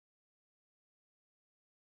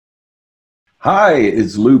Hi,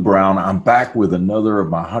 it's Lou Brown. I'm back with another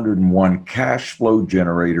of my 101 cash flow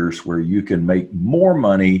generators where you can make more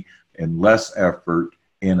money and less effort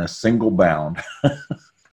in a single bound.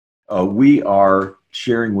 We are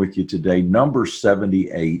sharing with you today number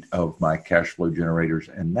 78 of my cash flow generators,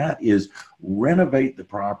 and that is renovate the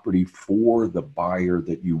property for the buyer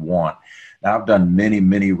that you want. Now, I've done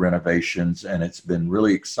many renovations, and it's been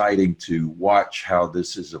really exciting to watch how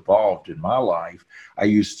this has evolved in my life. I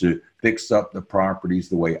used to fix up the properties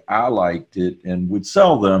the way I liked it and would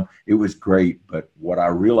sell them. It was great, but what I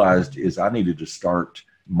realized is I needed to start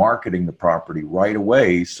marketing the property right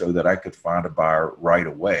away so that I could find a buyer right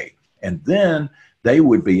away. And then they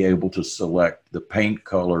would be able to select the paint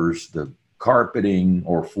colors, the carpeting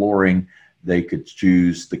or flooring. They could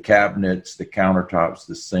choose the cabinets, the countertops,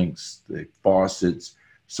 the sinks, the faucets.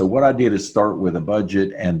 So what I did is start with a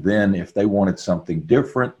budget, and then if they wanted something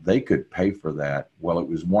different, they could pay for that. Well, it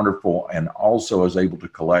was wonderful, and also I was able to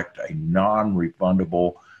collect a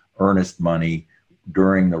non-refundable earnest money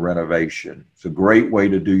during the renovation. It's a great way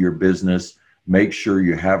to do your business. Make sure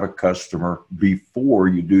you have a customer before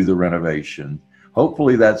you do the renovation.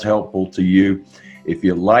 Hopefully that's helpful to you. If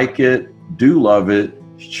you like it, do love it,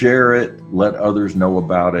 share it, let others know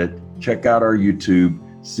about it. Check out our YouTube.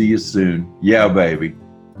 See you soon. Yeah, baby.